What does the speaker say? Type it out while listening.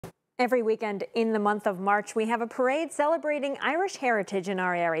Every weekend in the month of March, we have a parade celebrating Irish heritage in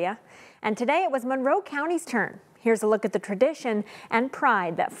our area. And today it was Monroe County's turn. Here's a look at the tradition and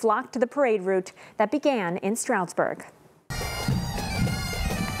pride that flocked to the parade route that began in Stroudsburg.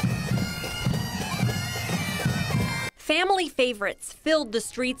 Family favorites filled the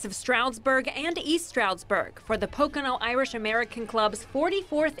streets of Stroudsburg and East Stroudsburg for the Pocono Irish American Club's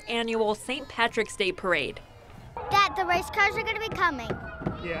 44th annual St. Patrick's Day Parade. That the race cars are going to be coming.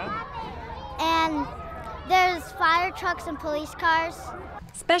 Yeah. And there's fire trucks and police cars.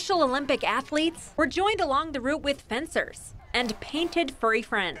 Special Olympic athletes were joined along the route with fencers and painted furry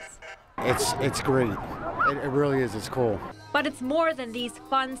friends. It's great. It really is. It's cool. But it's more than these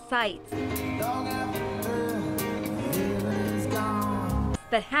fun sights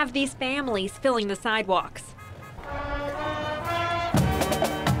that have these families filling the sidewalks.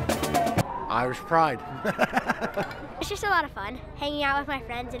 Irish pride. It's just a lot of fun, hanging out with my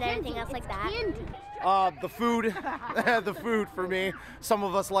friends and everything else like that. The food, the food for me. Some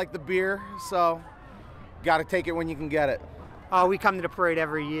of us like the beer, so got to take it when you can get it. We come to the parade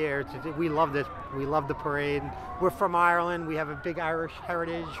every year. We love this. We love the parade. We're from Ireland. We have a big Irish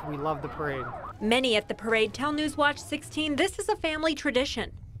heritage. We love the parade. Many at the parade tell Newswatch 16 this is a family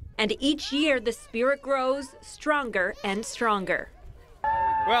tradition. And each year the spirit grows stronger and stronger.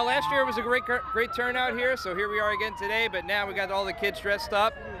 Well, last year was a great turnout here, so here we are again today, but now we got all the kids dressed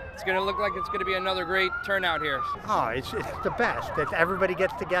up. It's going to look like it's going to be another great turnout here. Oh, it's the best. Everybody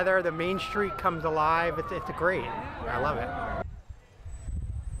gets together. The main street comes alive. It's great. I love it.